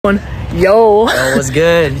Yo, what's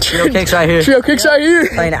good? Trio Kicks right here. Trio Kicks right here.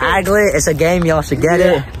 Playing Aglet. It's a game. Y'all should get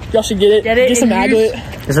it. Y'all should get it. Get some Aglet.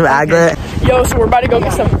 Get some Aglet. Yo, so we're about to go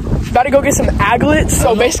get some. Aglets.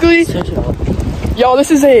 So basically, yo, this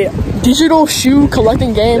is a digital shoe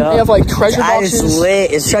collecting game. They have like treasure boxes. It's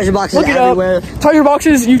lit. It's treasure boxes everywhere. Treasure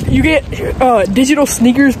boxes. You get digital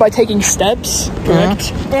sneakers by taking steps.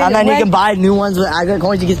 Correct. And then you can buy new ones with Aglet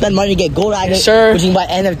coins. You can spend money to get gold Aglet, which you can buy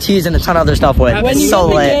NFTs and a ton of other stuff with. It's so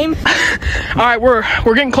lit. All right, we're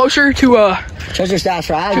getting closer to treasure stash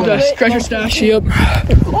for Aglet. To the treasure stash. Yep.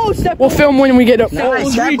 Oh, step. We'll film when we get up.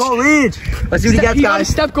 Nice. Step goal reach. Let's see what he gets, guys.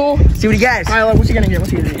 Step goal. See what he gets. All right, what's he gonna get?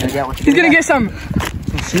 He's gonna get some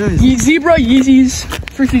Zebra Yeezys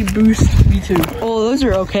Freaky Boost V2. Oh, those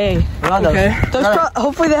are okay. Okay.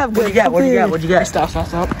 Hopefully they have good. What'd you get? Stop.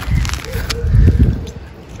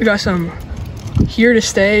 We got some Here to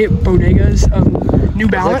Stay bodegas of New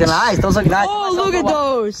Balance. Those look nice. Oh, look at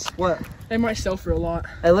those. What? They might sell for a lot.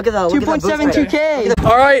 Hey, look at that. 2.72K.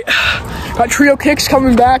 All right, got Trio Kicks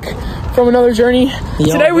coming back from another journey.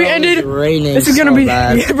 Today we ended. This is gonna be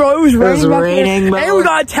bad. Yeah, bro. It was raining. Bro. And we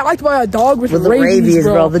got attacked by a dog with rabies,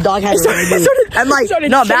 bro. The dog had rabies. And like,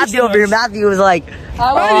 no, Matthew over here. Matthew was like,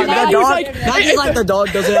 Matthew's like, the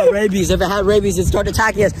dog doesn't have rabies. If it had rabies, it'd start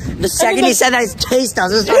attacking us. The second he said that, it chased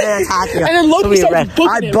us. It started attacking us. And then Loki started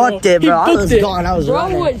booking I booked it, bro. I was gone. I was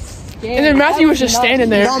running. And then Matthew was just standing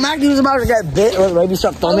there. No, Matthew was about to get bit with rabies,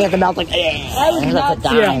 start foaming at the mouth like, I was not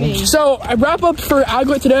dying. So I wrap up for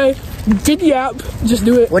Aglet today. Get the app. Just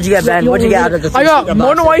do it. What'd you get, Ben? What'd you get out of the I got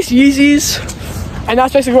Mono Ice Yeezys. And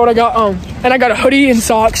that's basically what I got. And I got a hoodie and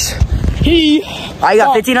socks. I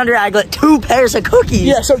got 1,500 Aglet, 2 pairs of cookies.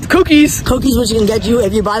 Yeah, so cookies. Cookies, which you can get you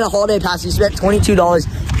if you buy the holiday pass. You spend $22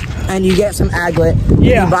 and you get some Aglet.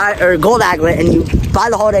 Yeah. You buy gold Aglet and you buy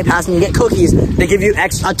the holiday pass and you get cookies. They give you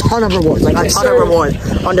a ton of rewards, like a ton of rewards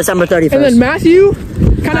on December 31st. And then Matthew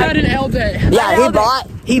kind of had an L day. Yeah,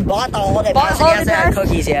 he bought the holiday pass and he hasn't had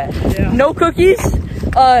cookies yet. Yeah. No cookies.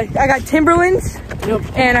 I got Timberlands.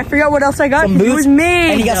 Yep. And I forgot what else I got. It was me.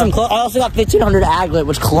 And he got some clothes. I also got 1,500 Aglet,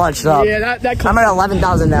 which clutched up. Yeah, that I'm at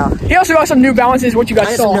 11,000 now. He also got some New Balances, what you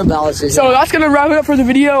guys saw. Some New Balances. So that's going to wrap it up for the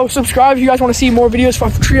video. Subscribe if you guys want to see more videos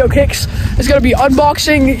from Trio Kicks. It's going to be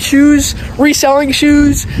unboxing shoes, reselling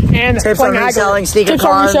shoes, and tips on reselling,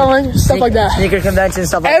 stuff like that. Sneaker convention,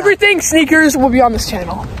 stuff like Everything sneakers will be on this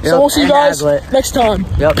channel. So we'll see you guys next time.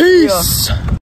 Yep. Peace.